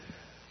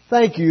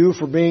Thank you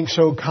for being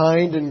so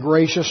kind and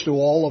gracious to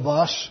all of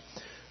us.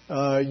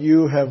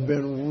 You have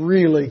been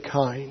really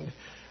kind.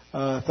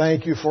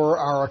 Thank you for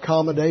our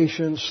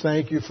accommodations.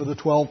 Thank you for the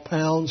 12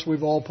 pounds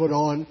we've all put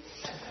on.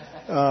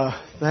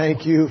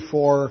 Thank you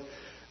for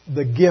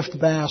the gift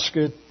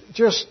basket.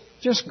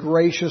 Just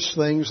gracious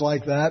things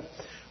like that.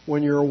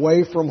 When you're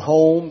away from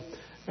home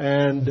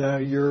and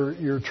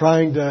you're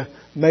trying to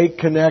make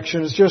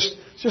connections,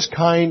 just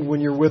kind when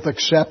you're with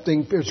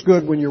accepting. It's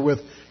good when you're with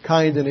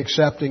kind and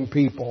accepting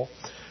people.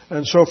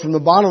 And so from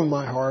the bottom of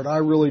my heart, I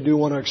really do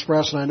want to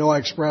express, and I know I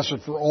express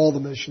it for all the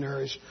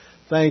missionaries,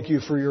 thank you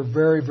for your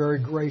very, very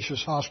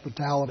gracious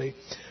hospitality.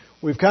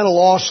 We've kind of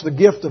lost the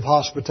gift of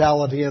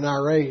hospitality in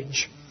our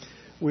age.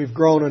 We've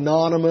grown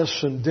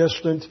anonymous and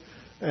distant,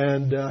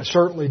 and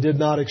certainly did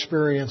not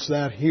experience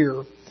that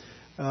here.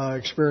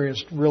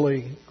 Experienced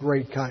really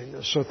great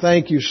kindness. So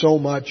thank you so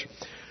much.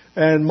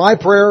 And my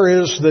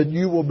prayer is that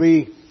you will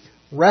be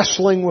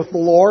wrestling with the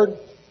Lord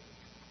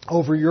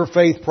over your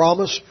faith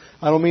promise.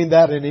 I don't mean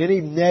that in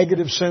any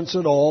negative sense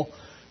at all,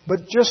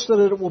 but just that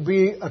it will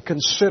be a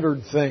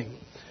considered thing.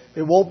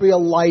 It won't be a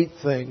light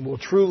thing. We'll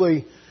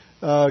truly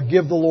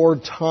give the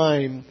Lord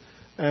time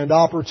and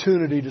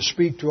opportunity to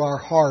speak to our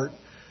heart.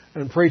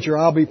 And preacher,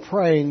 I'll be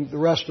praying the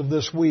rest of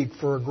this week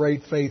for a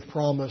great faith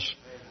promise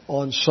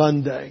on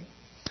Sunday.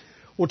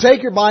 Well,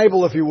 take your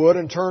Bible, if you would,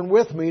 and turn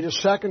with me to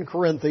 2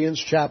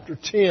 Corinthians chapter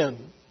 10.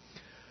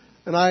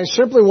 And I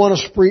simply want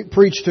to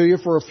preach to you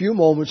for a few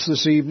moments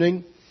this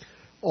evening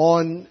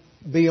on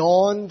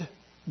beyond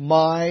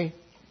my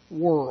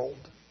world.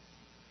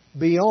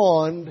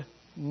 Beyond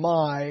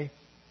my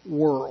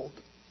world.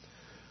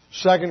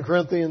 2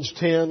 Corinthians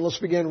 10, let's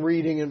begin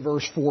reading in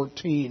verse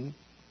 14.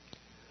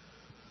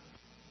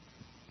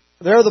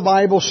 There the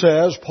Bible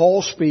says,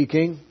 Paul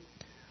speaking,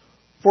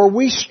 "For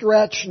we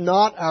stretch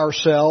not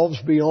ourselves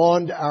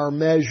beyond our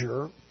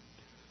measure,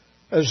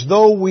 as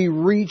though we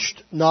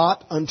reached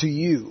not unto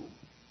you.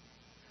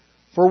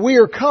 For we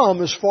are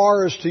come as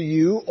far as to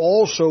you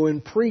also in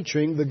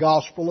preaching the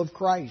gospel of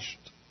Christ,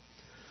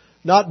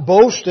 not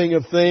boasting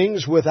of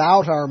things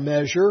without our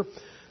measure,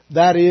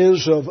 that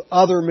is, of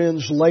other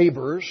men's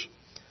labors,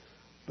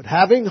 but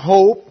having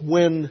hope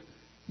when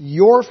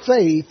your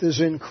faith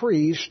is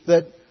increased,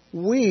 that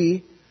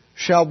we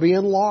shall be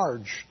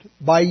enlarged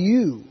by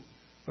you,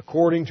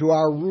 according to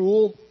our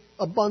rule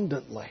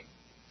abundantly,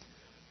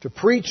 to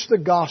preach the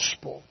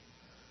gospel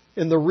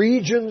in the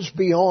regions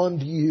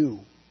beyond you,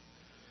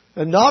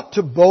 and not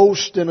to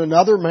boast in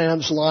another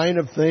man's line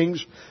of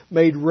things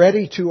made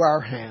ready to our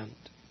hand.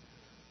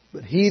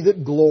 But he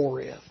that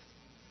glorieth,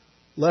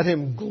 let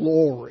him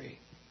glory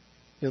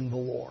in the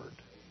Lord."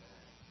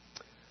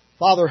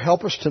 Father,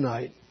 help us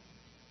tonight.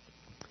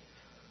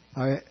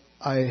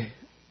 I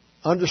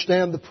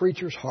understand the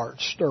preacher's heart.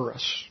 Stir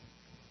us.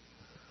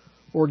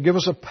 Lord, give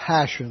us a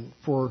passion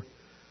for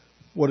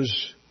what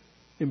is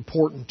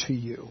important to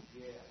you.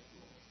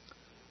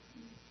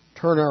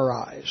 Turn our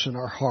eyes and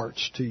our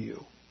hearts to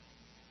you.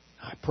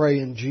 I pray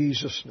in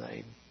Jesus'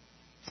 name.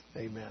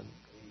 Amen.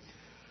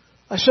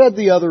 I said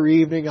the other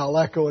evening, I'll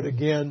echo it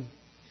again,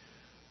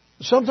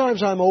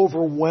 sometimes I'm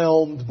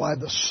overwhelmed by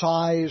the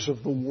size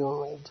of the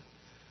world.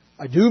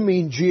 I do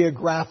mean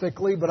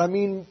geographically, but I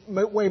mean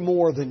way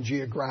more than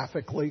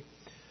geographically.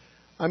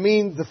 I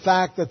mean the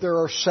fact that there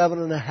are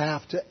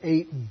 7.5 to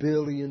 8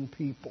 billion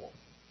people.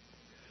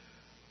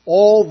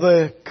 All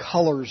the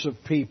colors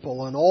of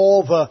people and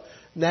all the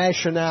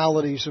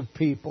nationalities of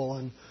people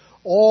and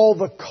all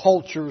the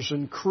cultures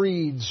and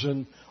creeds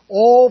and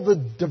all the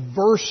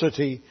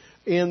diversity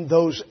in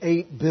those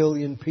 8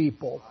 billion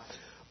people.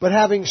 But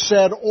having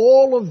said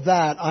all of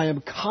that, I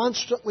am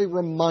constantly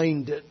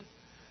reminded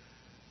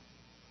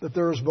that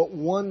there is but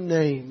one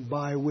name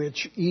by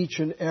which each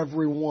and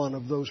every one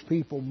of those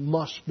people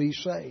must be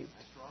saved.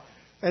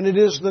 And it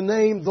is the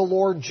name the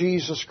Lord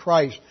Jesus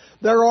Christ.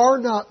 There are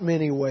not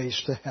many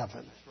ways to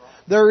heaven.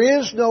 There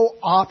is no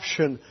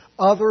option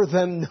other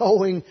than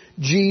knowing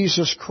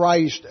Jesus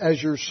Christ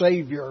as your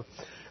Savior.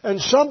 And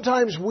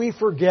sometimes we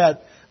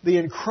forget the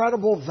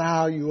incredible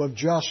value of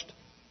just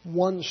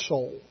one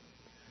soul.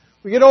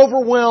 We get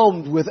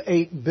overwhelmed with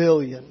 8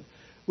 billion.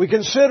 We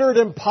consider it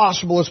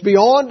impossible. It's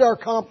beyond our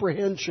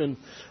comprehension.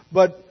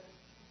 But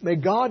may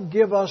God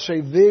give us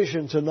a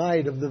vision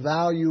tonight of the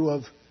value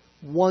of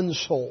one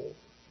soul,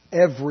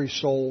 every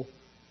soul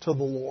to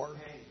the Lord.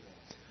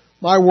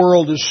 My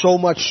world is so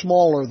much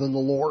smaller than the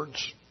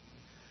Lord's.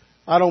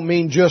 I don't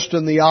mean just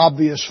in the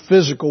obvious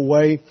physical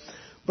way,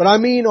 but I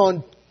mean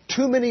on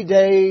too many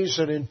days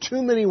and in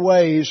too many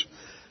ways,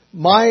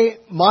 my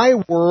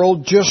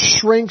world just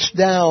shrinks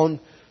down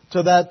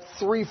to that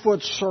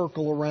 3-foot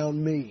circle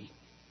around me.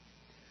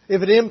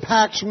 If it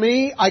impacts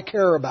me, I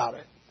care about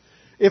it.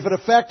 If it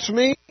affects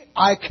me,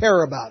 I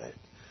care about it.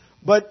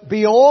 But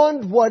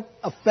beyond what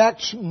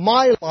affects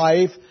my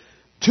life,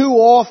 too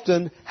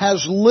often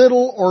has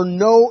little or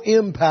no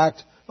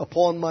impact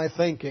upon my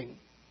thinking.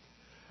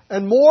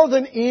 And more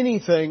than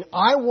anything,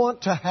 I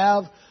want to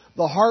have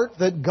the heart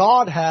that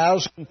God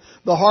has,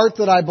 the heart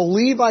that I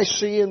believe I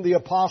see in the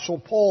Apostle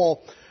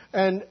Paul,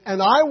 And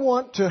I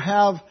want to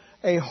have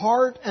a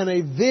heart and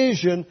a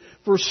vision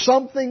for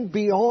something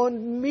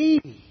beyond me.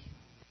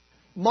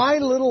 My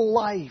little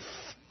life.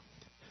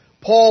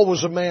 Paul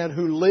was a man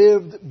who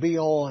lived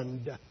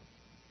beyond.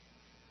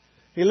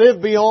 He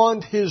lived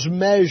beyond his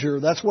measure.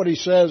 That's what he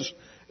says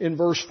in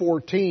verse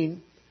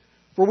 14.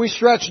 For we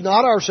stretch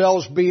not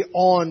ourselves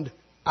beyond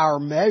our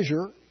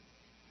measure.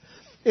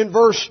 In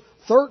verse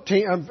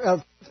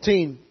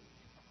 15,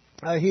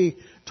 he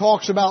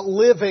talks about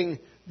living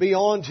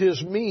beyond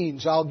his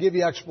means. I'll give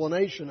you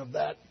explanation of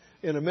that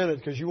in a minute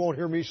because you won't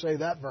hear me say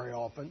that very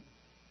often.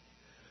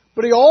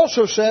 But he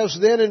also says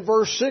then in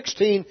verse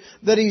 16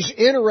 that he's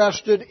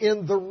interested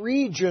in the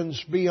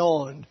regions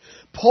beyond.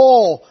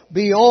 Paul,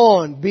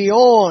 beyond. He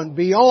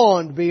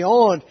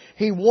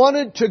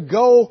wanted to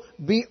go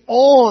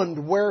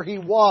beyond where he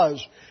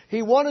was.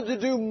 He wanted to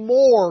do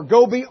more,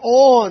 go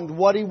beyond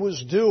what he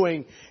was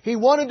doing. He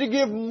wanted to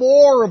give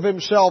more of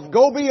himself,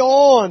 go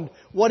beyond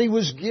what he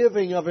was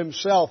giving of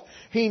himself.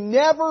 He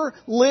never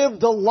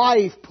lived a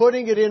life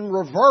putting it in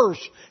reverse.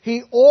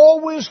 He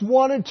always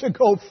wanted to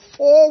go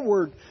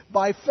forward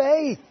by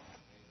faith.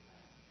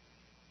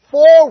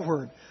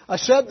 Forward. I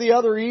said the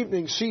other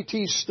evening,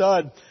 C.T.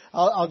 Studd,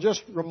 I'll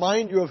just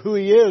remind you of who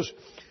he is.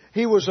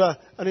 He was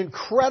an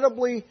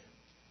incredibly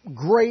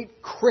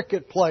great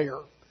cricket player.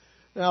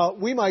 Now,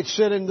 we might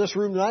sit in this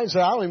room tonight and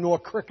say, I don't even know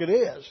what cricket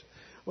is.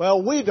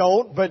 Well, we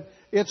don't, but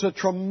it's a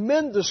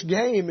tremendous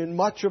game in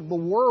much of the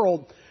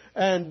world.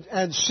 And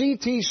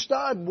C.T.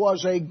 Studd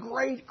was a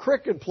great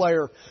cricket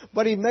player,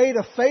 but he made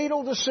a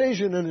fatal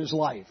decision in his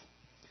life.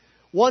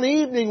 One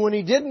evening when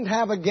he didn't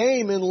have a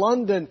game in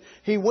London,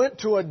 he went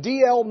to a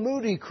D.L.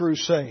 Moody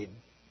crusade.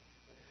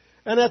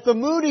 And at the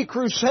Moody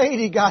crusade,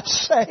 he got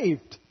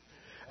saved.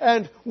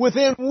 And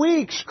within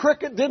weeks,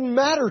 cricket didn't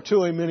matter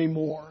to him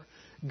anymore.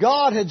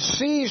 God had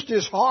seized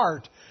his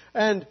heart,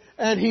 and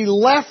he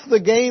left the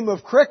game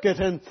of cricket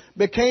and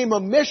became a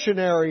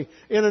missionary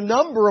in a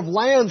number of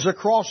lands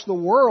across the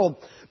world.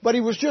 But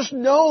he was just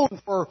known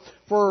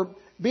for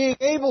being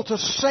able to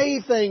say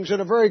things in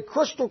a very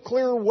crystal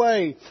clear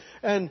way.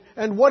 And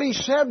what he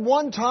said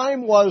one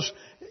time was,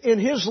 in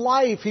his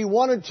life, he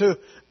wanted to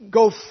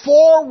go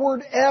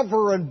forward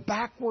ever and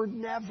backward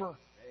never.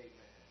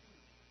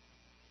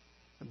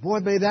 Boy,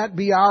 may that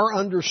be our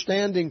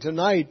understanding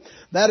tonight.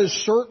 That is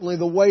certainly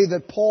the way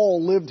that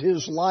Paul lived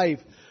his life.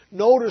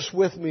 Notice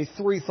with me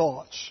three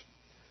thoughts.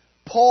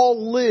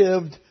 Paul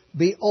lived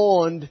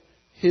beyond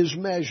his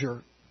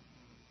measure.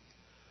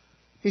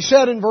 He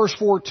said in verse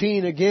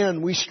 14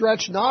 again, we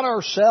stretch not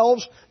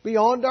ourselves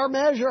beyond our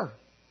measure.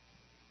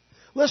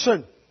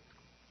 Listen,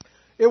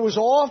 it was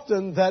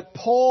often that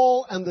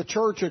Paul and the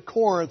church at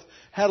Corinth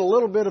had a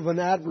little bit of an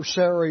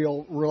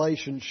adversarial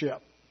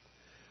relationship.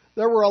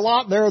 There were a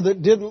lot there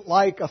that didn't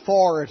like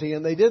authority,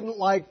 and they didn't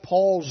like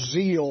Paul's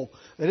zeal.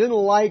 They didn't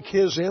like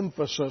his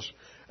emphasis.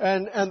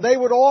 And they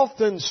would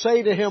often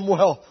say to him,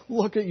 well,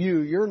 look at you.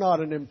 You're not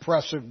an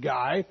impressive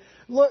guy.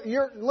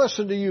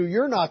 Listen to you.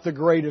 You're not the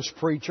greatest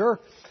preacher.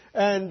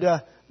 And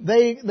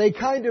they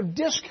kind of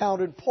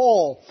discounted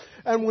Paul.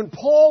 And when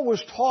Paul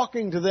was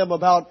talking to them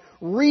about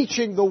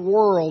reaching the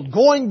world,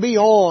 going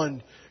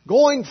beyond,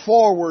 going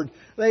forward,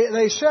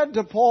 they said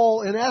to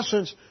Paul, in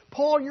essence,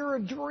 Paul, you're a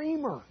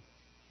dreamer.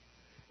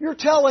 You're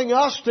telling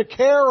us to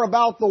care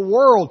about the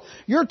world.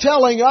 You're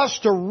telling us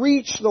to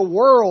reach the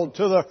world,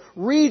 to the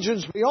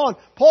regions beyond.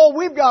 Paul,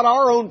 we've got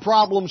our own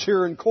problems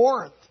here in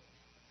Corinth.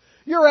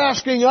 You're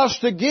asking us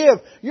to give.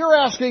 You're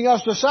asking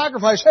us to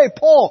sacrifice. Hey,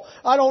 Paul,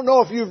 I don't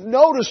know if you've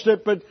noticed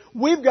it, but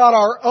we've got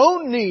our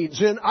own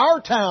needs in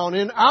our town,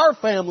 in our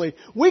family.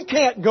 We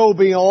can't go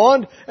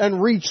beyond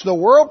and reach the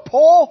world.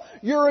 Paul,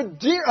 you're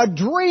a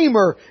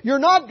dreamer. You're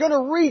not going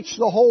to reach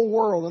the whole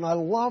world. And I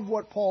love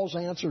what Paul's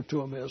answer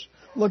to him is.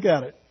 Look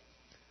at it.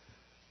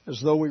 As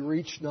though we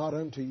reach not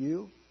unto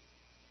you.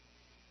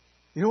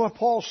 You know what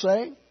Paul's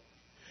saying?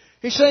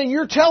 He's saying,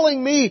 you're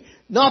telling me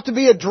not to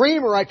be a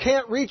dreamer. I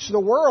can't reach the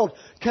world.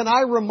 Can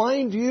I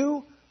remind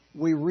you,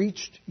 we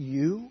reached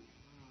you?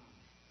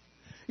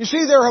 You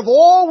see, there have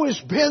always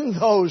been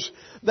those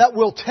that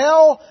will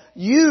tell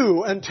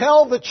you and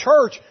tell the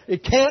church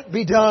it can't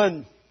be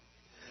done.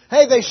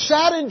 Hey, they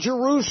sat in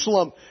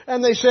Jerusalem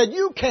and they said,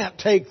 you can't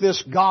take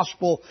this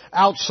gospel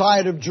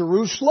outside of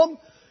Jerusalem.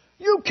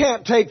 You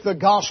can't take the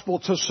gospel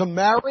to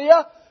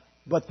Samaria.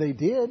 But they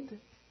did.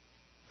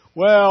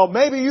 Well,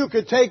 maybe you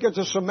could take it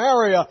to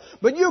Samaria,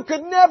 but you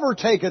could never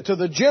take it to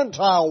the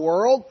Gentile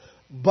world.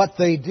 But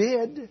they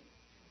did.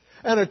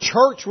 And a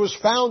church was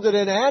founded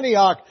in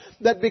Antioch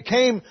that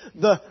became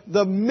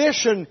the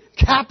mission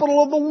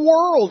capital of the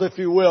world, if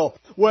you will.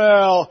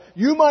 Well,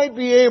 you might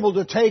be able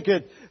to take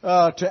it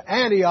to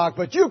Antioch,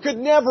 but you could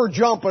never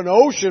jump an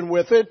ocean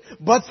with it.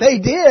 But they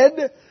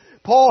did.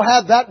 Paul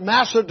had that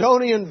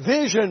Macedonian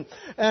vision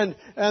and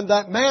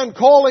that man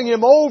calling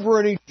him over,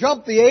 and he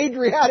jumped the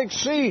Adriatic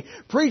Sea,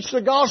 preached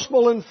the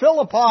gospel in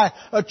Philippi.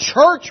 A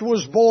church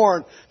was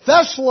born.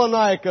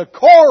 Thessalonica,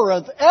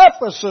 Corinth,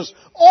 Ephesus,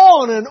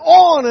 on and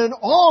on and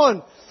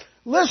on.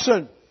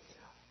 Listen,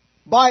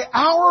 by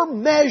our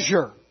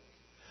measure,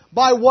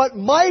 by what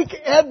Mike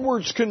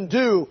Edwards can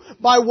do,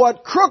 by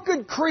what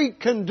Crooked Creek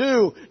can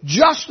do,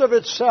 just of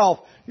itself,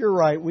 you're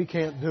right, we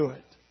can't do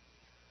it.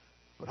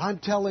 But I'm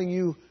telling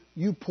you,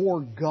 you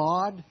pour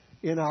God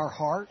in our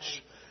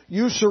hearts,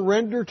 you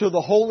surrender to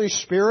the Holy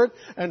Spirit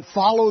and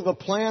follow the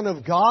plan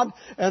of God,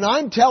 and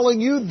I'm telling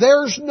you,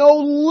 there's no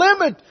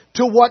limit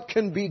to what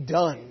can be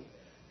done.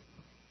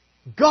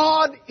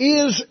 God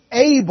is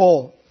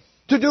able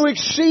to do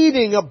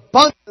exceeding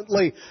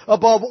abundantly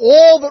above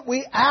all that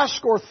we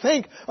ask or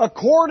think,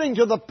 according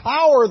to the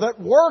power that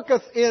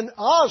worketh in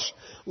us.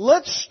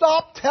 Let's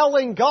stop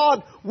telling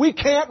God we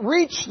can't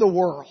reach the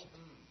world.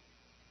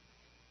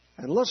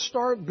 And let's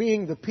start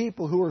being the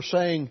people who are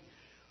saying,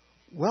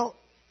 well,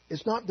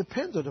 it's not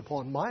dependent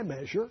upon my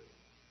measure.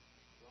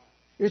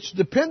 It's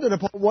dependent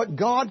upon what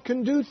God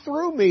can do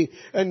through me.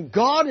 And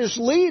God is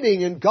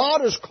leading, and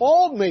God has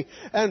called me,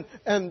 and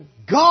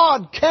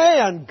God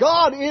can.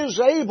 God is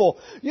able.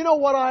 You know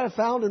what I have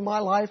found in my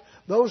life?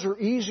 Those are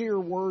easier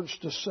words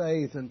to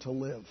say than to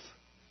live.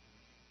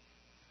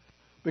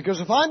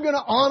 Because if I'm going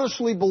to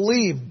honestly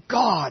believe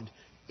God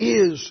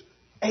is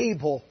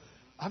able,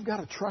 I've got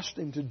to trust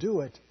Him to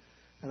do it.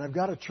 And I've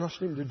got to trust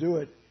Him to do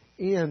it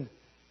in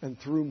and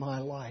through my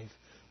life.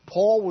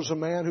 Paul was a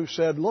man who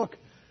said, look,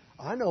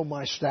 I know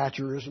my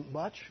stature isn't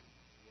much.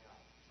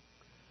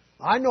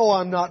 I know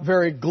I'm not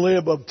very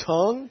glib of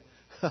tongue.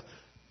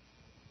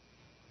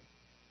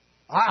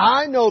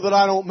 I know that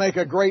I don't make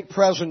a great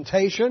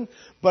presentation,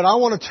 but I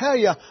want to tell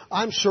you,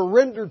 I'm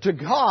surrendered to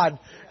God.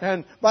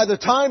 And by the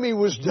time he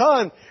was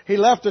done, he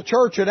left a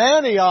church at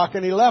Antioch,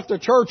 and he left a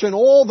church in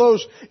all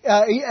those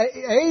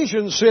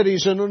Asian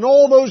cities and in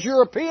all those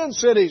European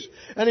cities.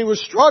 And he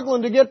was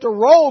struggling to get to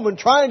Rome and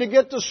trying to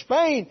get to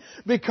Spain,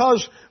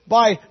 because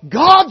by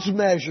God's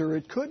measure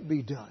it could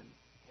be done.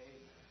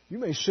 You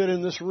may sit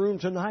in this room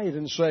tonight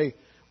and say,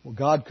 well,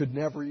 God could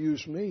never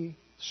use me.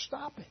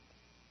 Stop it.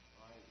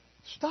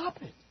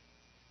 Stop it.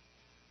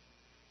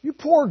 You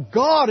pour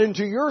God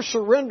into your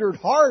surrendered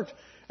heart,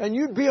 and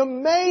you'd be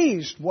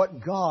amazed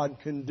what God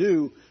can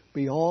do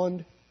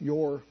beyond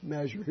your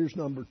measure. Here's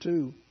number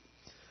 2.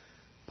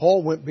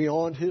 Paul went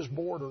beyond his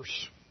borders.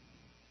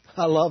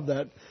 I love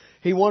that.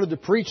 He wanted to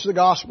preach the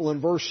gospel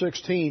in verse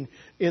 16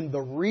 in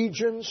the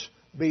regions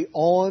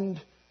beyond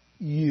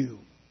you.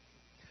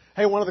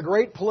 Hey, one of the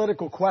great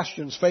political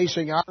questions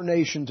facing our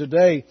nation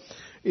today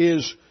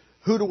is,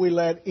 who do we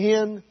let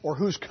in, or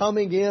who's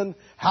coming in?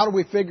 How do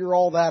we figure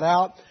all that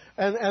out?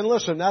 And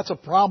listen, that's a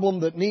problem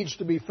that needs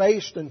to be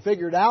faced and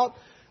figured out.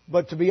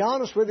 But to be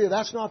honest with you,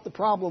 that's not the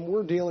problem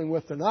we're dealing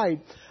with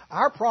tonight.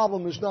 Our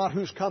problem is not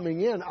who's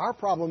coming in. Our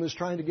problem is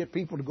trying to get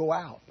people to go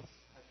out.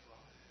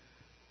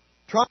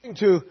 Trying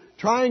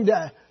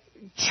to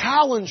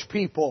challenge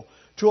people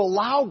to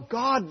allow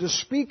God to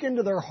speak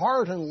into their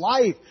heart and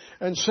life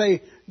and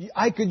say,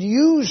 I could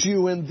use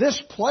you in this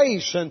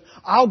place, and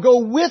I'll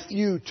go with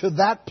you to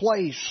that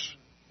place.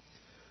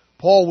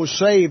 Paul was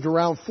saved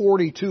around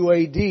 42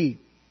 A.D.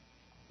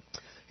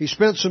 He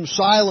spent some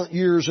silent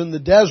years in the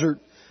desert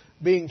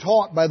being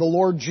taught by the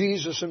Lord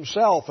Jesus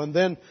Himself, and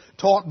then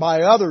taught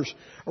by others.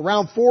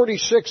 Around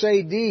 46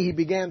 A.D. he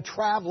began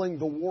traveling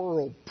the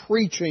world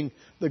preaching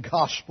the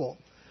gospel.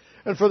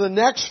 And for the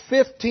next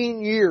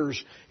 15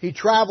 years, he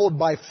traveled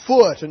by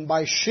foot and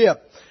by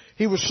ship.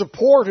 He was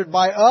supported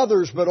by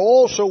others, but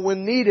also,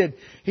 when needed,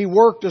 he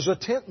worked as a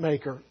tent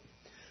maker.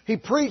 He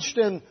preached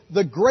in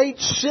the great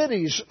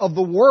cities of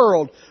the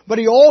world, but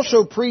he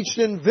also preached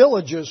in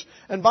villages.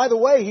 And by the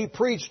way, he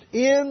preached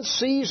in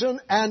season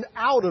and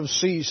out of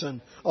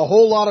season a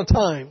whole lot of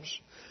times.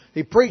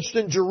 He preached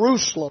in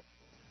Jerusalem,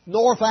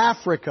 North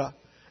Africa,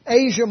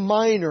 Asia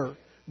Minor,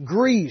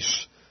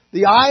 Greece,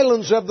 the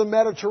islands of the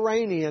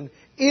Mediterranean,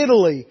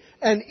 Italy,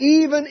 and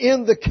even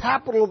in the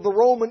capital of the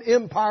Roman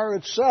Empire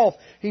itself.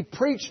 He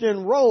preached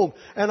in Rome.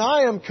 And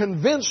I am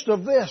convinced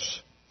of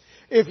this.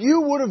 If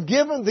you would have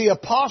given the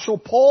Apostle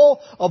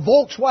Paul a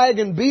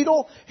Volkswagen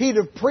Beetle, he'd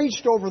have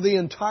preached over the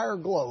entire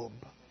globe.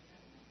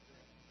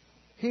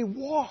 He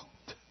walked.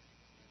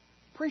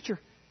 Preacher,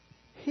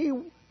 he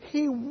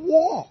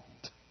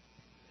walked.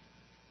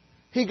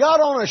 He got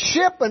on a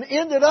ship and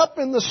ended up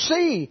in the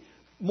sea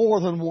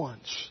more than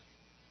once.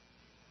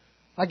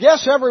 I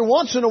guess every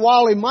once in a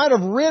while he might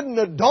have ridden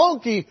a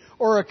donkey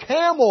or a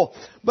camel,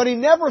 but he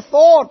never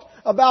thought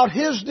about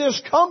his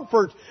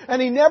discomfort,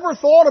 and he never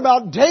thought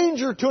about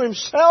danger to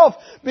himself,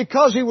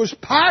 because he was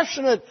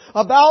passionate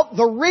about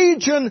the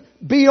region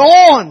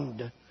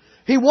beyond.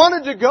 He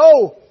wanted to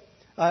go.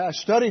 I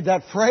studied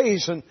that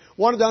phrase and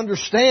wanted to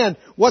understand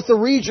what the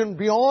region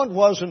beyond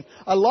was, and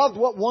I loved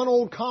what one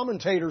old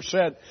commentator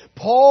said.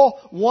 Paul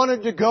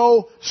wanted to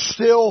go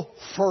still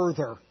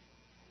further.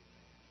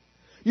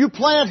 You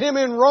plant him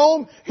in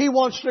Rome, he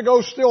wants to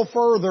go still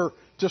further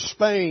to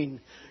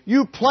Spain.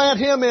 You plant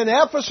him in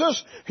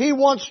Ephesus, he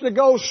wants to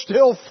go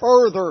still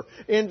further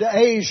into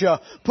Asia.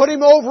 Put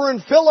him over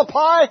in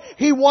Philippi,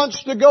 he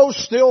wants to go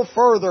still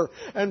further.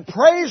 And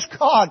praise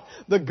God,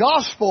 the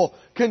gospel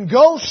can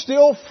go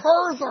still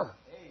further.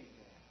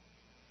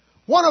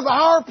 One of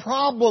our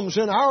problems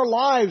in our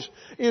lives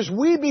is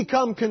we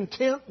become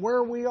content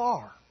where we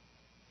are.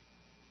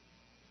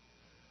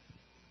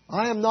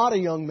 I am not a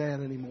young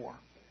man anymore.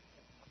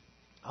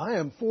 I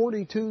am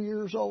 42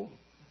 years old.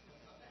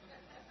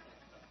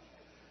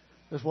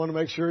 Just want to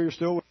make sure you're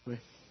still with me.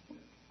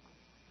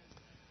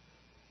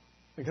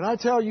 And can I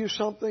tell you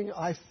something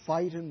I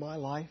fight in my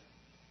life?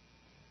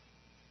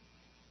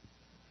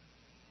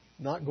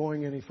 Not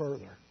going any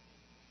further.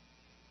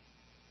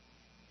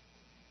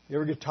 You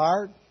ever get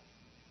tired?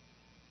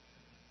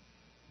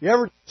 You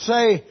ever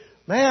say,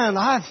 man,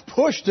 I've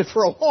pushed it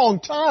for a long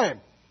time.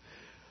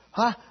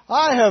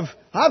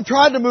 I've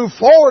tried to move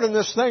forward in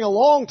this thing a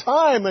long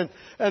time, and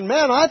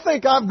man, I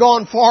think I've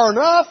gone far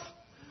enough,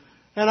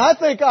 and I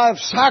think I've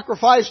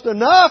sacrificed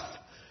enough,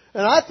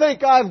 and I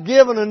think I've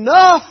given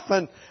enough,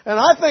 and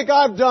I think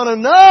I've done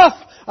enough.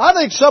 I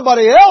think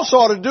somebody else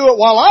ought to do it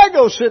while I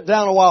go sit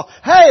down a while.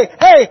 Hey,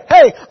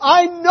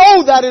 I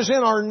know that is in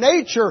our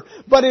nature,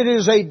 but it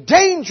is a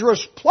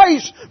dangerous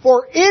place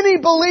for any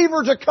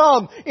believer to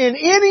come in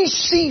any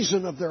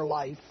season of their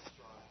life.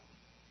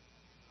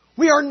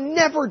 We are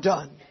never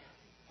done.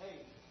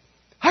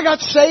 I got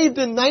saved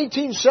in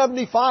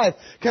 1975.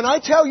 Can I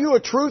tell you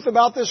a truth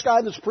about this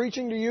guy that's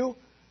preaching to you?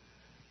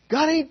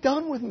 God ain't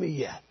done with me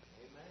yet.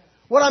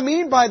 What I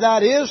mean by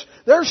that is,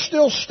 there's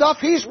still stuff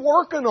He's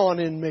working on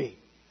in me.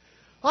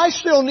 I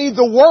still need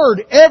the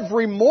Word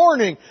every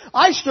morning.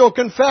 I still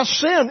confess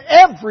sin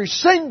every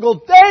single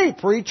day,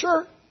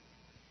 preacher.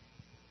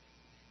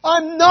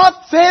 I'm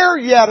not there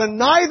yet, and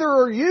neither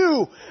are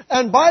you.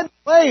 And by the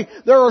way,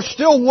 there are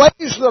still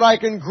ways that I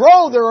can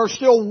grow. There are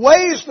still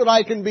ways that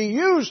I can be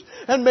used.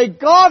 And may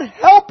God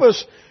help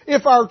us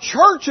if our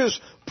churches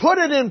put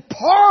it in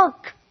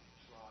park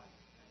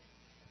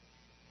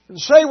and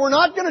say we're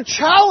not going to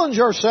challenge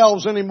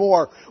ourselves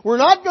anymore. We're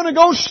not going to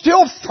go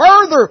still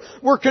further.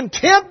 We're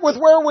content with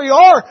where we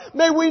are.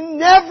 May we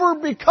never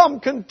become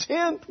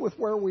content with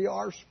where we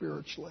are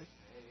spiritually.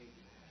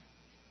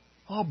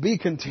 I'll be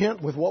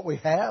content with what we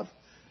have.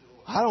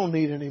 I don't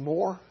need any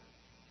more.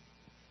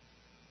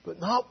 But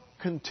not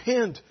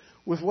content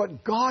with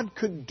what God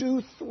could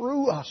do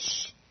through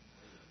us.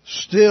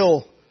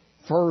 Still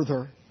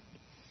further.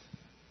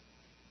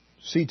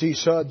 C.T.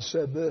 Studd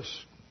said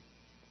this: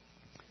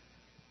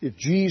 if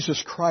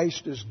Jesus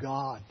Christ is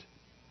God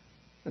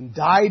and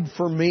died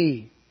for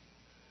me,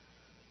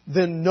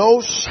 then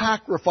no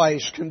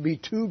sacrifice can be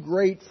too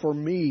great for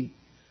me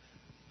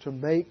to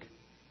make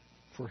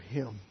for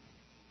Him.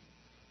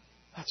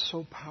 That's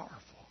so powerful.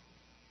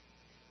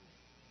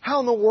 How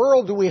in the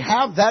world do we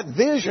have that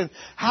vision?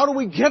 How do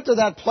we get to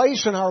that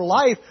place in our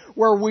life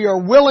where we are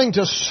willing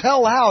to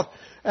sell out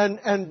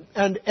and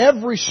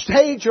every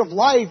stage of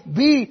life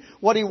be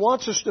what He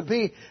wants us to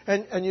be?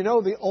 And you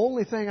know, the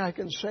only thing I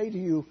can say to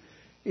you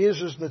is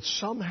that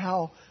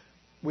somehow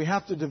we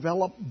have to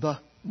develop the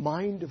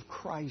mind of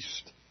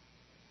Christ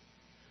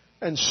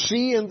and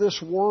see in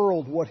this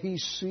world what He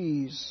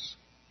sees.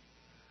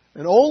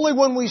 And only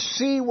when we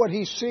see what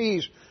He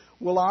sees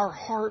will our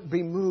heart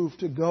be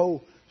moved to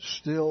go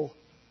still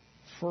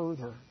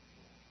further.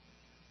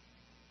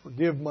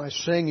 Forgive my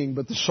singing,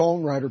 but the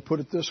songwriter put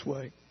it this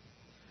way: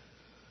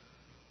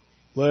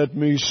 let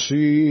me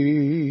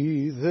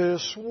see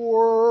this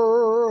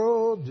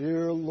world,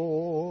 dear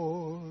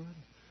Lord,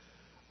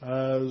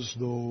 as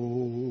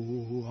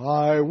though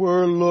I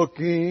were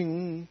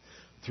looking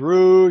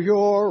through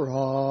Your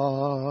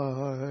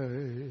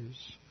eyes.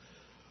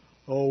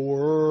 A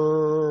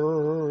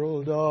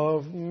world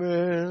of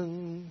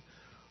men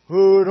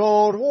who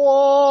don't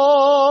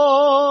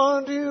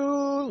want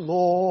You,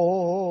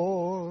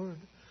 Lord,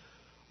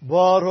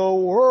 but a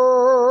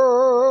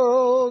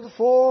world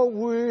for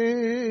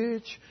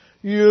which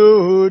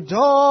You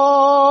died.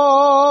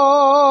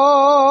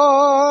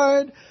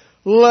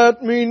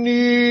 Let me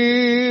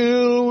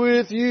kneel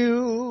with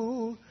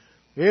You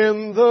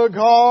in the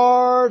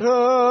garden,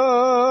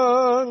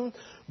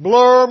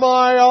 blur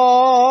my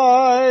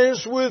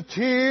eyes with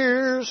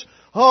tears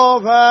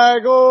of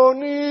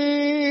agony.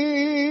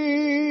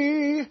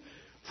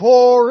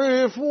 For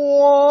if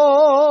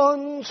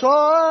once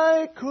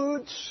I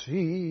could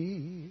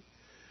see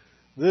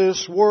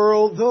this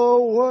world the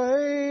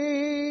way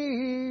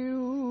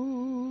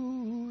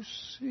You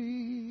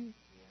see,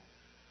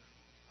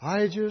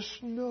 I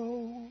just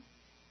know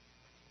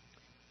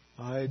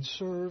I'd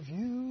serve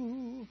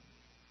You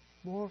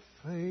more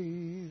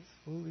faithfully.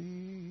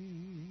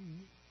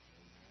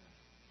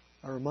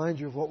 I remind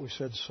you of what we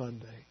said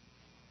Sunday.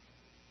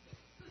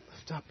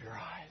 Lift up your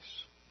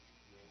eyes.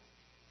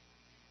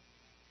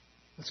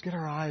 Let's get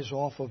our eyes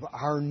off of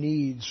our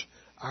needs,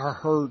 our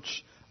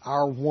hurts,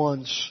 our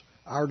wants,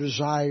 our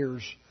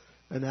desires,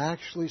 and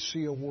actually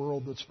see a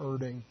world that's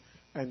hurting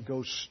and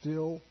go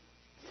still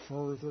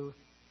further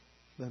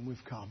than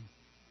we've come.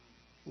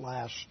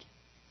 Last,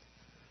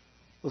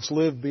 let's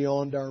live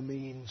beyond our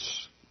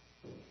means.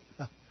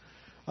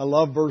 I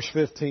love verse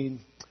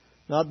 15.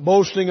 Not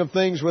boasting of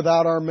things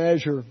without our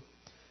measure,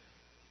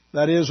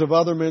 that is, of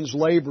other men's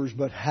labors,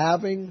 but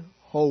having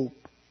hope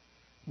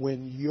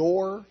when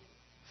your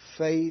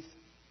faith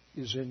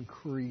is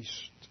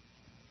increased,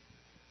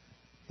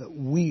 that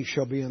we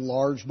shall be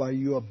enlarged by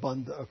you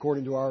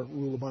according to our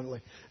rule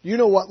abundantly. Do you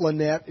know what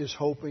Lynette is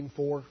hoping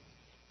for?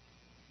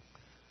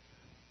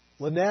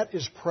 Lynette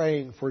is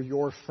praying for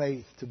your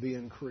faith to be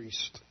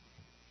increased.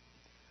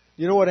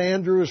 You know what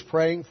Andrew is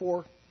praying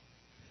for?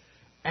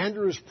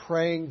 Andrew is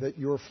praying that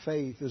your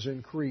faith is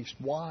increased.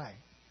 Why?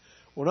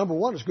 Well, number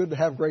one, it's good to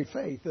have great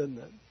faith, isn't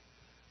it?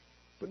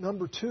 But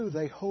number two,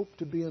 they hope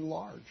to be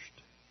enlarged.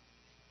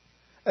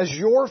 As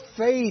your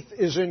faith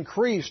is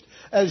increased,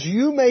 as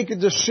you make a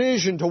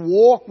decision to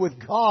walk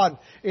with God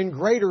in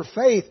greater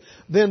faith,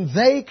 then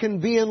they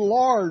can be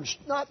enlarged.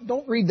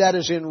 Don't read that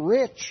as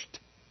enriched.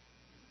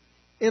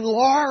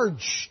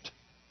 Enlarged.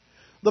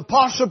 The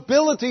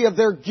possibility of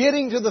their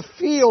getting to the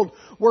field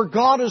where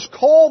God has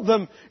called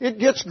them, it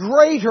gets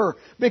greater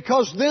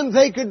because then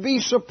they could be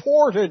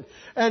supported.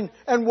 And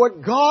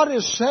what God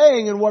is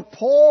saying and what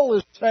Paul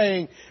is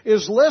saying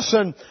is,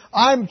 listen,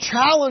 I'm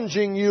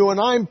challenging you and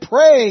I'm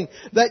praying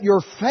that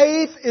your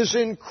faith is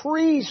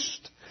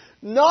increased.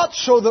 Not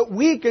so that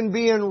we can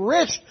be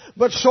enriched,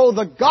 but so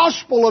the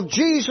gospel of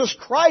Jesus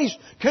Christ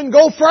can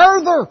go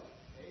further. Amen.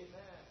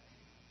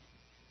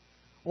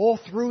 All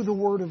through the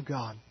Word of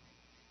God.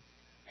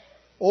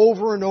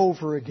 Over and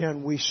over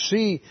again, we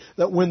see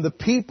that when the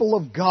people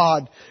of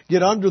God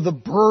get under the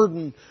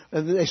burden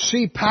and they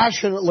see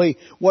passionately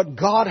what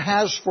God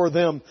has for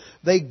them,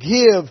 they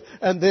give,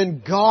 and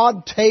then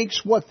God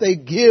takes what they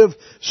give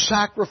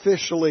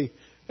sacrificially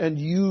and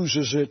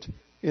uses it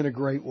in a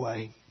great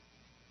way.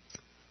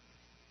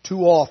 Too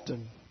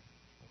often,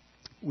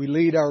 we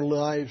lead our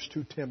lives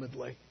too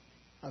timidly.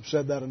 I've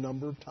said that a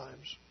number of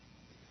times.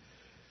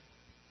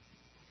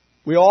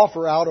 We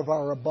offer out of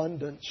our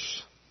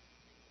abundance.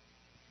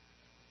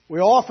 We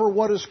offer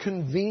what is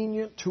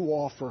convenient to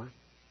offer.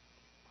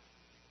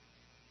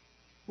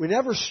 We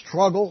never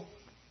struggle.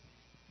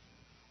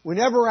 We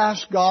never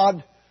ask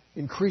God,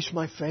 increase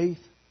my faith.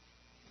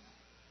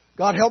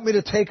 God, help me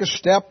to take a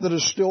step that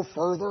is still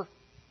further.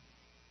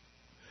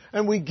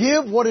 And we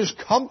give what is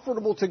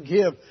comfortable to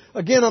give.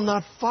 Again, I'm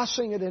not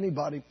fussing at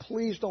anybody.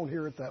 Please don't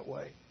hear it that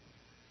way.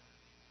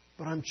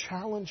 But I'm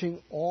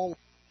challenging all of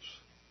us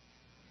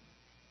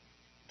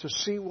to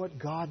see what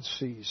God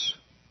sees.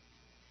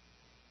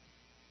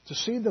 To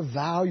see the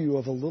value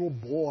of a little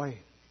boy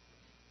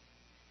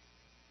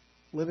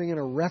living in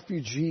a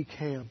refugee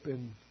camp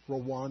in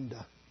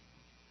Rwanda.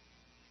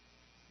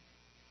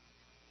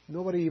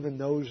 Nobody even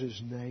knows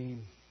his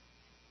name.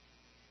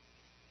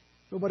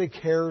 Nobody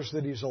cares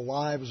that he's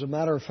alive. As a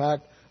matter of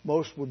fact,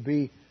 most would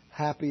be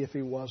happy if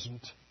he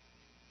wasn't.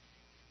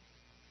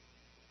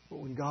 But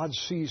when God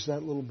sees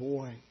that little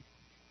boy,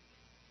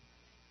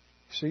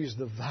 He sees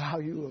the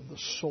value of the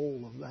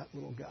soul of that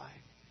little guy.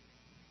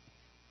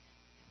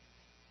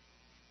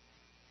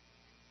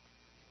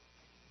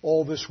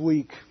 All this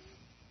week,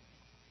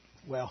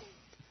 well,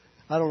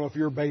 I don't know if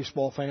you're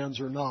baseball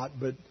fans or not,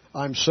 but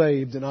I'm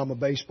saved and I'm a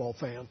baseball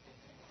fan.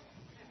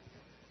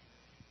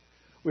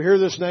 We hear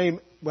this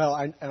name, well,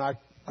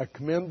 I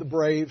commend the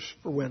Braves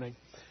for winning.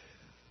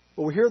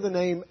 But we hear the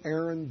name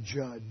Aaron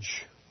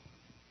Judge.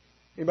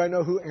 Anybody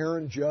know who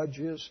Aaron Judge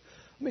is?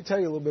 Let me tell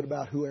you a little bit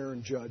about who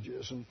Aaron Judge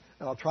is, and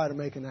I'll try to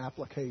make an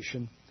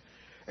application.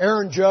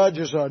 Aaron Judge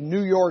is a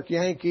New York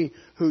Yankee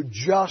who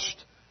just,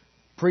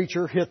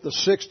 preacher, hit the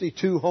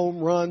 62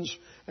 home runs,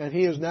 and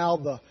he is now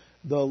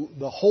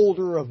the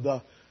holder of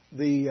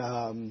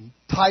the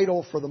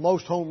title for the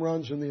most home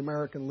runs in the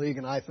American League,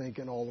 and I think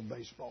in all of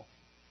baseball.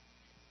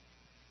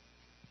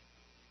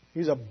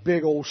 He's a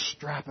big old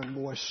strapping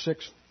boy,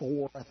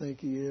 6'4", I think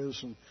he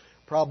is, and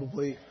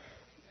probably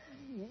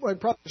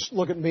just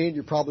look at me and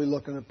you're probably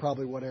looking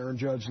at what Aaron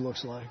Judge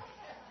looks like.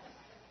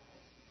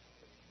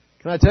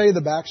 Can I tell you the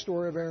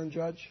backstory of Aaron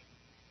Judge?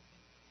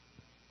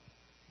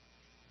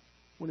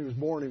 When he was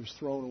born, he was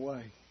thrown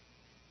away.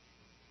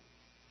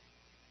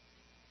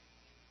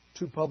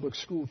 2 public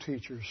school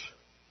teachers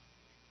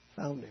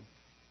found him,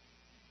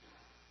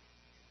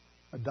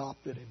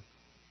 adopted him.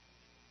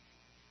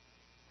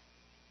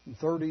 And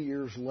 30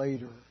 years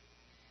later,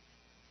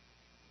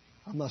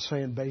 I'm not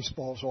saying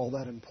baseball's all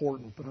that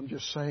important, but I'm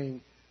just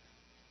saying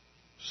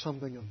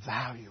something of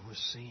value was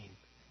seen.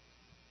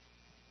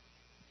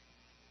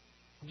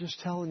 I'm just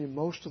telling you,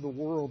 most of the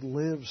world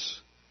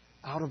lives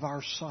out of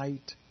our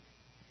sight.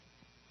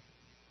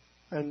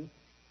 And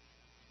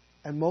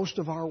most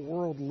of our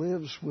world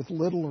lives with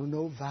little or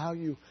no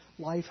value.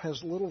 Life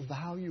has little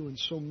value in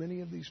so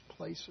many of these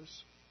places.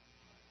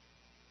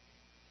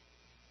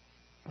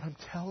 But I'm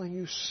telling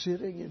you,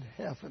 sitting in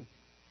heaven,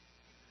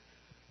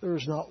 there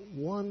is not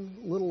one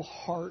little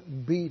heart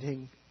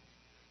beating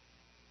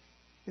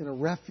in a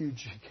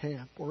refugee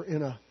camp or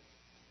in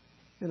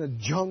a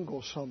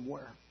jungle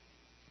somewhere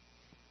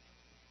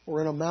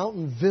or in a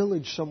mountain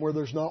village somewhere.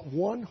 There's not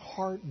one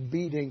heart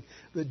beating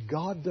that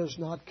God does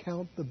not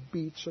count the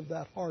beats of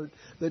that heart,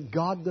 that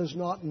God does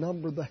not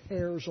number the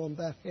hairs on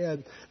that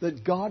head,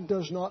 that God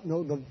does not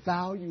know the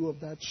value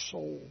of that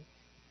soul.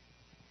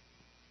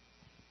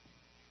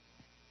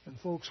 And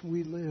folks,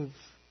 we live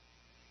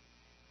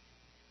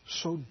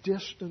so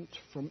distant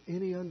from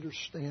any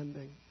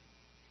understanding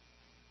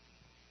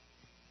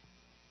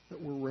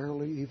that we're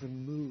rarely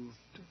even moved.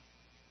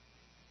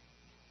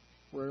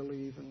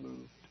 Rarely even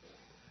moved.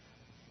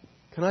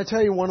 Can I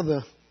tell you one of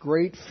the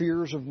great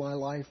fears of my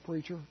life,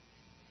 preacher?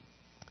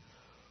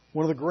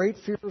 One of the great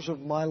fears of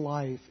my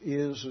life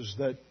is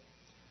that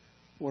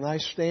when I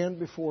stand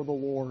before the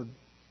Lord,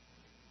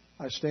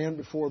 I stand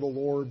before the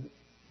Lord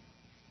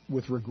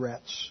with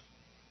regrets.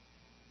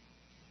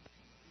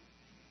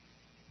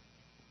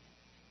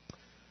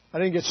 I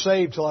didn't get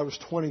saved till I was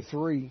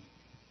 23.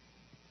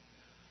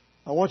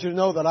 I want you to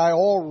know that I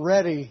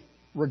already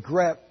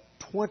regret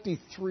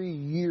 23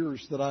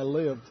 years that I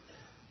lived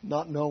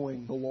not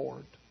knowing the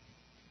Lord.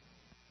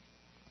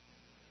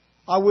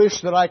 I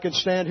wish that I could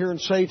stand here and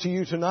say to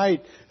you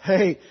tonight,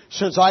 hey,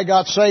 since I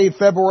got saved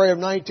February of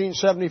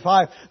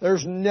 1975,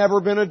 there's never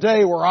been a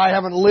day where I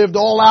haven't lived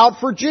all out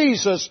for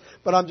Jesus.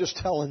 But I'm just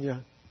telling you,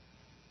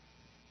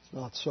 it's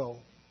not so.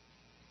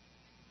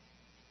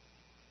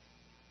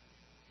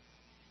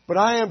 But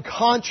I am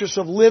conscious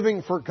of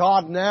living for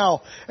God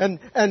now. And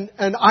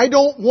I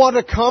don't want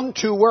to come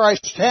to where I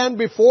stand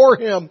before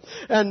Him.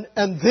 And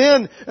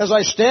then, as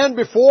I stand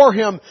before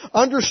Him,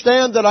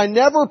 understand that I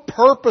never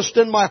purposed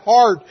in my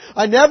heart.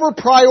 I never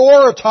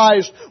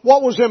prioritized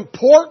what was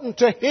important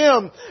to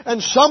Him.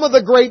 And some of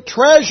the great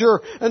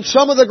treasure, and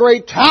some of the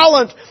great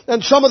talent,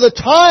 and some of the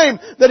time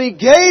that He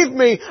gave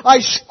me, I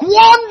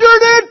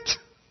squandered it!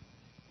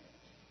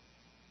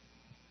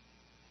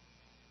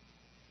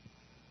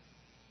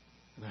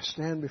 I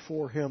stand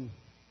before Him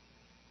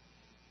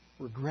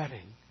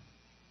regretting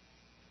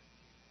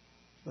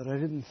that I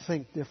didn't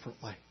think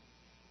differently,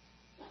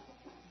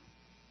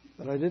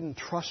 that I didn't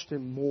trust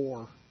Him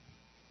more,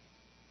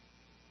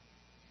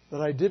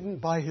 that I didn't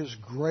by His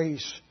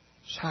grace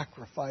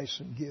sacrifice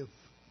and give.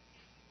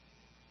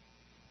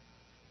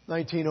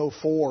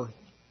 1904,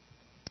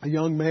 a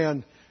young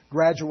man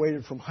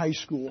graduated from high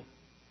school.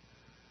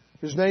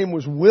 His name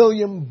was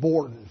William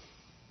Borden.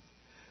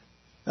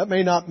 That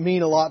may not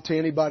mean a lot to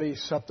anybody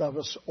except of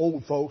us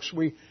old folks.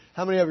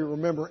 How many of you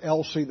remember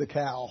Elsie the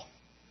cow?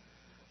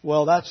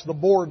 Well, that's the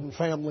Borden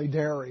family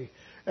dairy.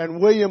 And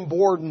William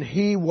Borden,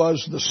 he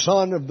was the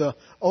son of the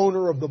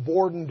owner of the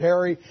Borden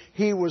Dairy.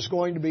 He was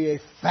going to be a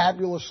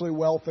fabulously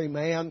wealthy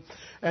man.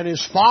 And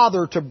his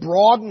father, to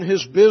broaden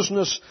his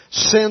business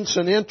sense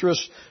and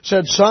interest,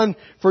 said, son,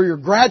 for your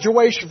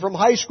graduation from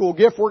high school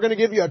gift, we're going to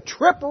give you a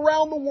trip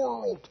around the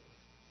world.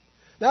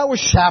 That was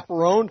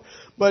chaperoned,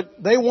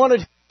 but they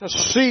wanted to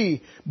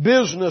see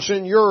business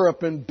in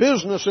Europe and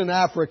business in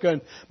Africa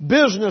and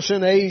business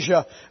in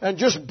Asia and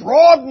just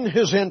broaden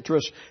his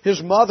interest.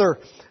 His mother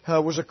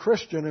was a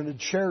Christian and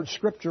had shared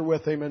Scripture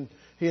with him, and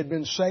he had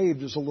been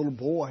saved as a little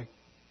boy.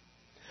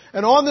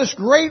 And on this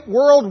great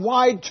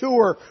worldwide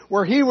tour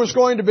where he was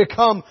going to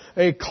become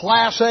a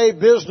Class A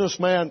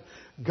businessman,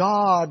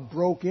 God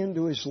broke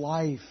into his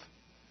life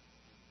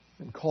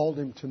and called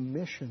him to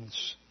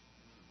missions.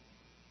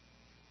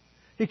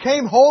 He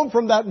came home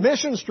from that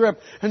mission trip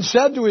and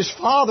said to his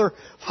father,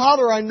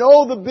 Father, I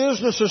know the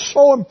business is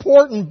so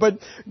important, but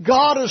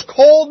God has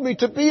called me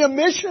to be a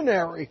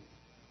missionary.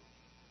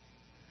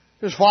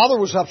 His father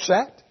was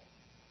upset.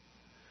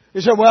 He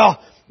said, well,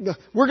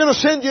 we're going to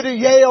send you to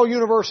Yale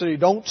University.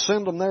 Don't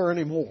send them there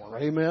anymore.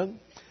 Amen.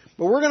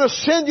 But we're going to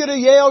send you to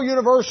Yale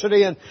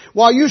University, and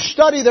while you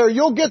study there,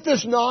 you'll get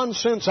this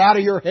nonsense out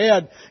of your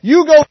head.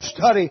 You go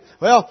study.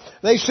 Well,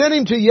 they sent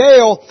him to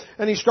Yale,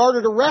 and he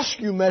started a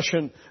rescue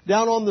mission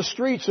down on the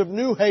streets of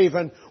New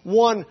Haven,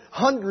 won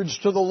hundreds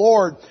to the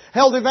Lord,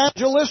 held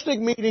evangelistic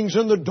meetings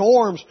in the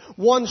dorms,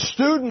 won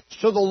students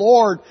to the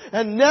Lord,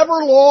 and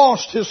never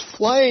lost his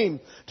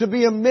flame to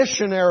be a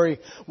missionary.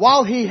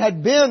 While he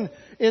had been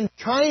in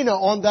China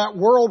on that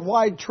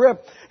worldwide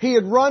trip, he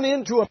had run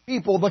into a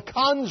people, the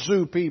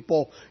Kanzu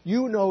people.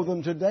 You know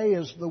them today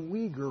as the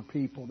Uyghur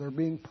people. They're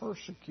being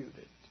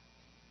persecuted.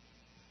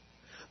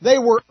 They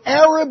were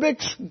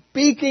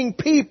Arabic-speaking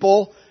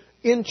people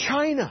in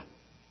China.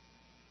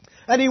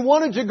 And he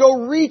wanted to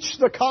go reach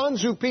the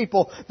Kanzu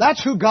people.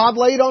 That's who God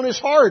laid on his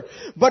heart.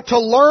 But to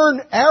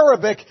learn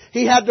Arabic,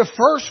 he had to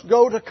first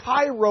go to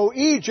Cairo,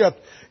 Egypt,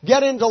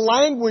 get into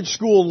language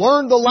school,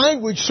 learn the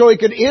language so he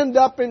could end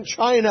up in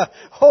China.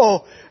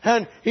 Oh,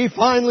 and he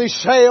finally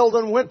sailed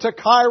and went to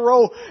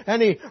Cairo,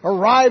 and he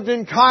arrived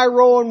in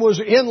Cairo and was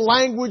in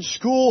language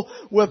school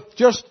with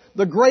just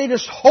the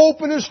greatest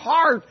hope in his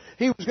heart.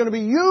 He was going to be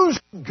used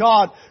by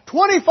God.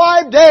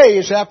 25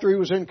 days after he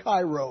was in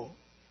Cairo,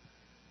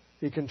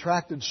 he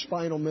contracted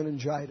spinal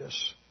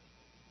meningitis.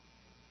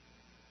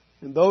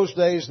 In those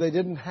days, they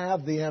didn't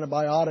have the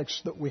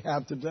antibiotics that we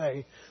have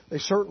today. They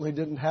certainly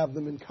didn't have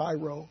them in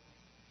Cairo.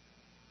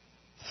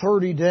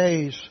 30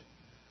 days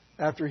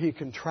after he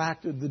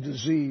contracted the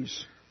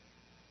disease,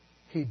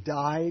 he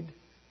died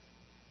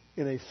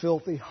in a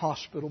filthy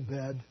hospital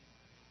bed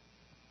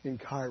in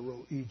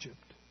Cairo, Egypt.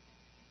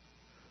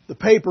 The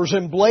papers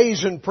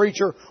emblazoned,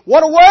 preacher,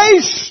 what a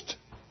waste!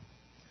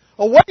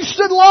 A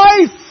wasted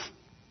life!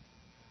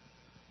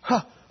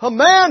 A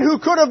man who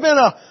could have been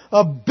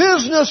a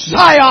business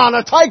scion,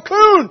 a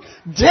tycoon,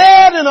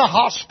 dead in a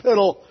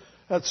hospital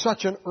at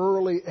such an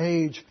early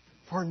age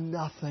for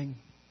nothing.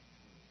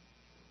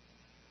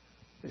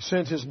 They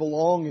sent his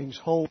belongings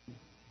home.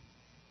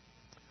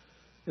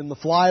 In the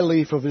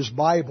flyleaf of his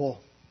Bible,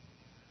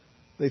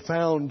 they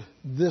found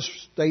this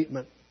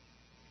statement,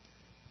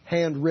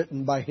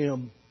 handwritten by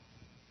him.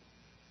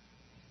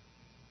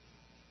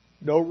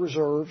 No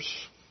reserves,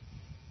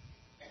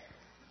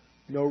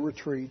 no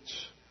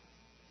retreats,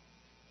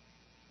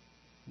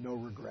 no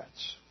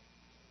regrets.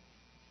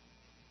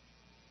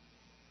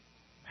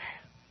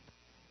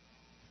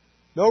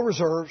 No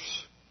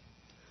reserves,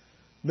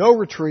 no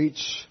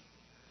retreats,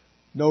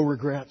 no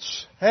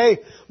regrets. Hey,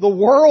 the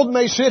world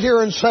may sit here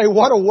and say,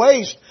 what a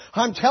waste.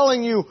 I'm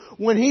telling you,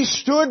 when he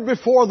stood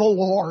before the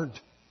Lord,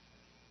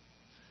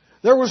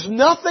 there was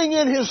nothing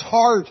in his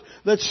heart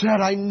that said,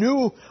 I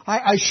knew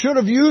I should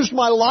have used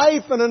my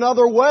life in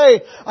another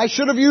way. I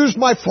should have used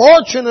my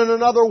fortune in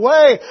another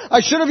way.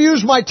 I should have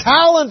used my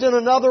talent in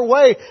another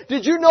way.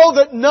 Did you know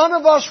that none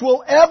of us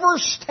will ever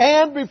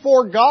stand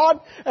before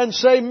God and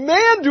say,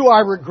 man, do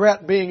I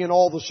regret being in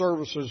all the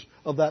services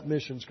of that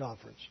missions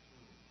conference?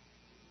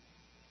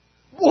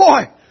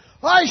 Boy,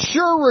 I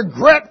sure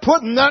regret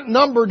putting that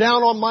number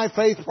down on my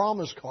faith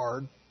promise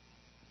card.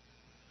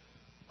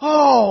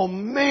 Oh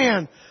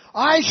man,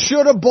 I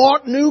should have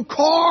bought new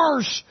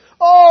cars.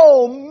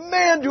 Oh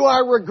man, do I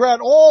regret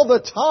all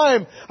the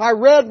time I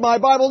read my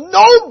Bible.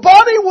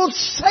 Nobody will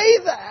say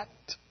that.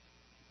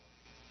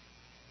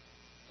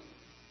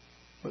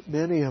 But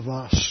many of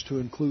us, to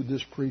include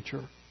this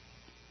preacher,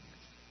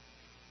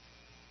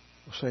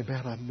 will say,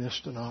 man, I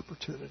missed an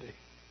opportunity.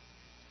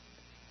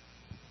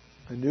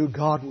 I knew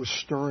God was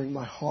stirring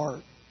my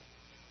heart.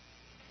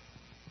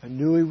 I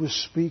knew He was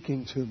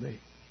speaking to me.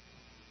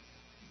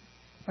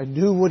 I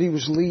knew what He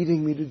was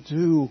leading me to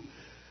do.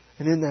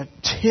 And in that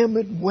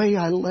timid way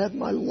I led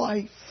my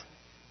life,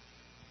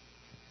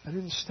 I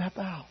didn't step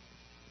out.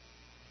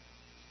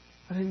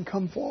 I didn't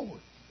come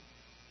forward.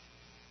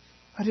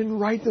 I didn't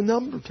write the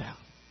number down.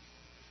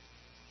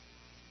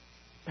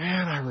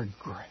 Man, I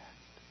regret.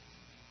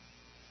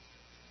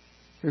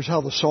 Here's how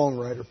the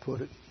songwriter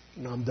put it,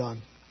 and I'm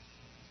done.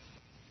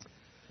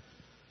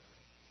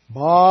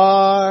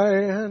 By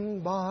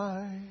and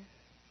by,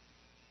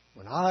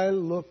 when I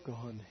look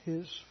on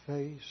His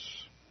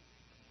face,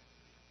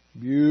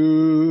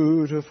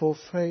 beautiful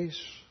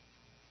face,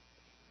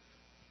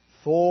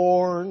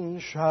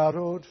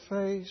 thorn-shadowed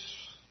face,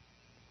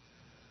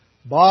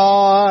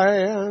 by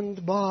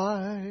and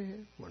by,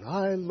 when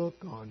I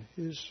look on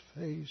His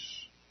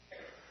face,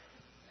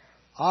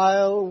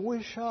 I'll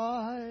wish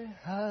I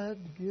had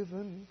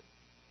given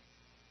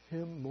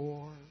Him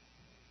more.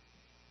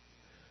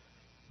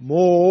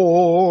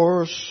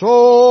 More,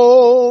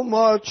 so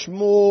much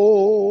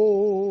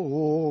more,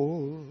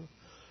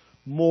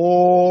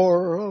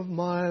 more of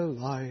my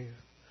life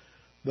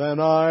than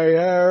I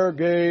e'er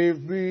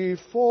gave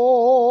before.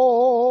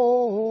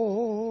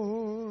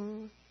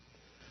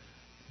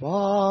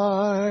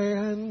 By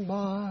and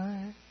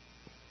by,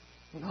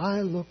 when I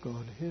look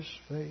on His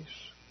face,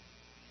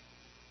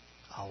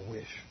 I'll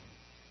wish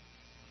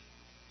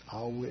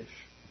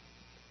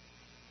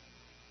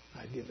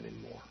I'd given Him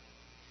more.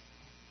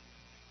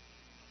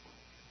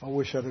 I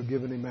wish I'd have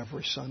given Him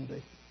every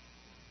Sunday.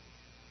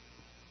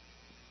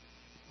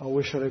 I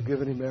wish I'd have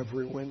given Him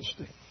every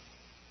Wednesday.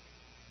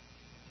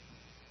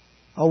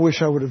 I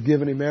wish I would have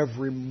given Him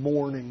every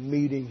morning,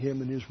 meeting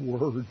Him in His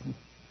Word and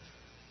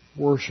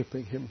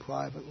worshiping Him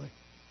privately.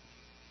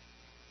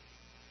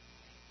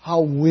 I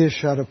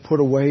wish I'd have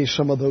put away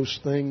some of those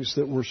things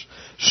that were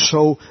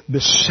so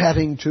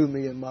besetting to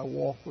me in my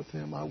walk with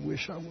Him. I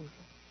wish I would have.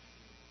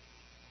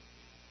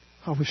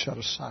 I wish I'd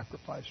have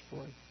sacrificed for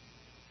Him.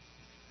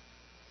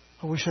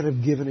 I wish I'd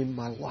have given Him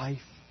my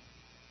life.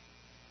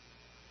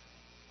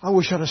 I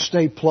wish I'd have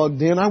stayed plugged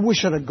in. I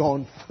wish I'd have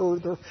gone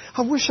further.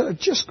 I wish I'd have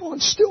just gone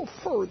still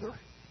further.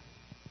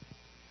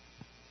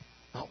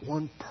 Not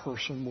one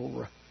person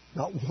will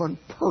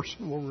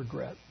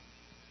regret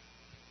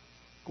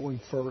going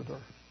further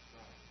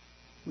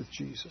with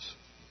Jesus.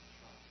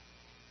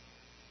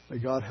 May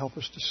God help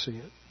us to see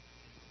it,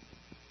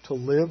 to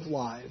live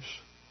lives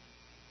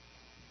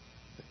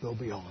that go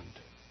beyond.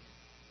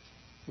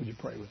 Would you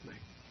pray with me?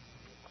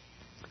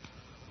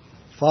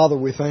 Father,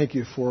 we thank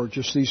You for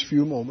just these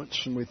few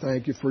moments, and we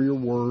thank You for Your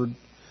Word.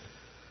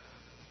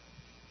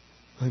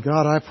 And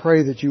God, I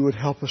pray that You would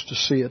help us to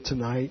see it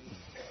tonight.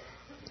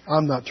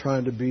 I'm not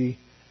trying to be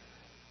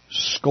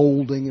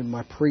scolding in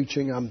my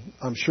preaching.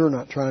 I'm sure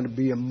not trying to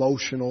be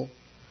emotional,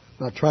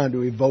 not trying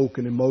to evoke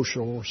an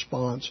emotional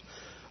response.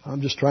 I'm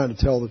just trying to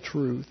tell the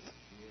truth.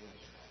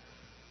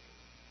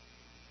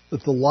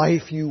 That the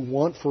life You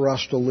want for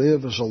us to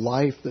live is a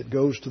life that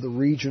goes to the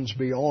regions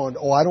beyond.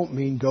 Oh, I don't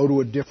mean go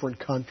to a different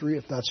country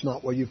if that's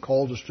not what You've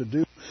called us to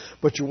do.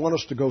 But You want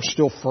us to go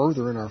still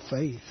further in our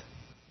faith.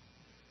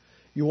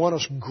 You want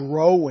us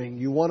growing.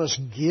 You want us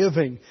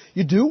giving.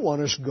 You do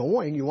want us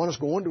going. You want us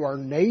going to our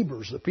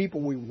neighbors, the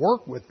people we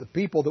work with, the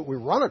people that we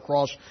run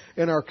across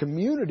in our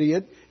community.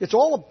 It's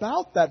all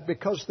about that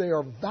because they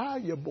are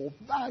valuable,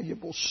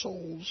 valuable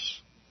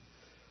souls.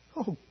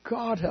 Oh,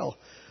 God, hell.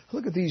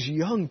 Look at these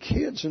young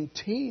kids and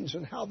teens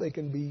and how they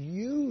can be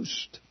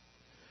used.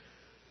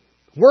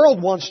 The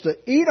world wants to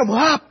eat them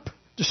up,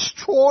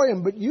 destroy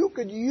them, but you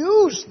could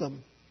use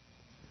them.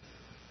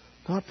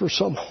 Not for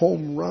some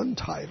home run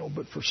title,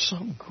 but for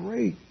some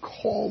great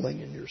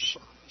calling in your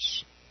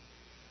service.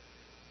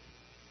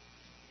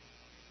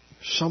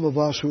 Some of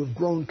us who have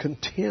grown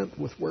content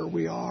with where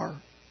we are.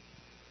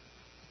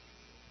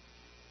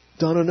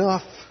 Done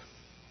enough.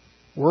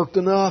 Worked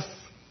enough.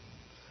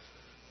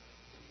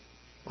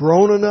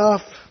 Grown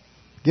enough.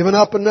 Given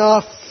up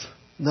enough.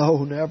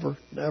 No, never,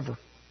 never.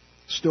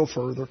 Still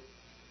further.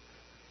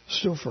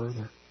 Still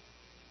further.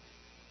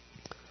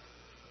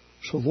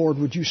 So, Lord,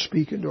 would you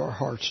speak into our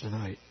hearts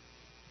tonight?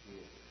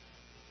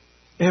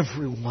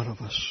 Every one of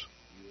us.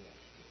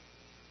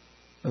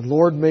 And,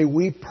 Lord, may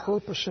we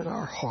purpose in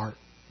our heart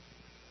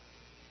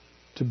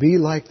to be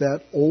like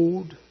that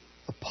old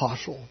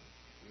apostle.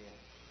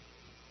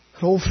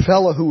 An old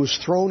fellow who was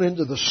thrown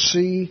into the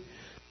sea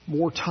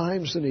more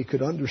times than he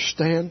could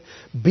understand,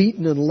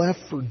 beaten and left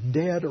for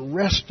dead,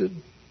 arrested,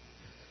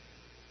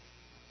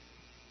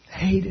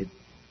 hated,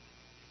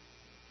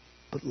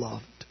 but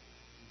loved.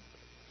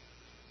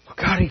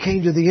 God, he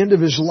came to the end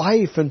of his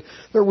life and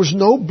there was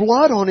no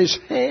blood on his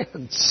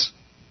hands.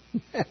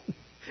 Man,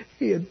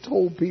 he had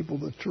told people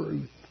the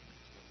truth.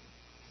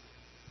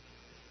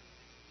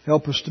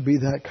 Help us to be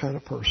that kind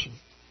of person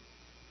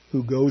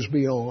who goes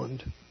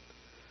beyond.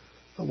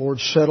 The Lord,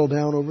 settle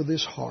down over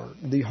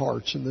the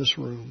hearts in this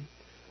room.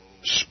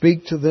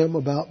 Speak to them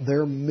about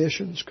their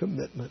missions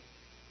commitment,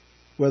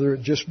 whether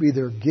it just be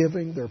their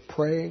giving, their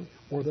praying,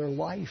 or their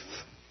life.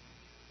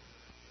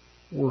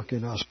 Work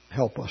in us.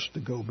 Help us to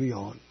go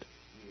beyond.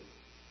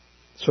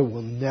 So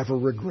we'll never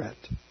regret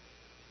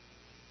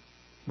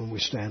when we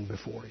stand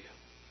before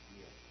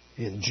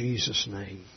you. In Jesus' name.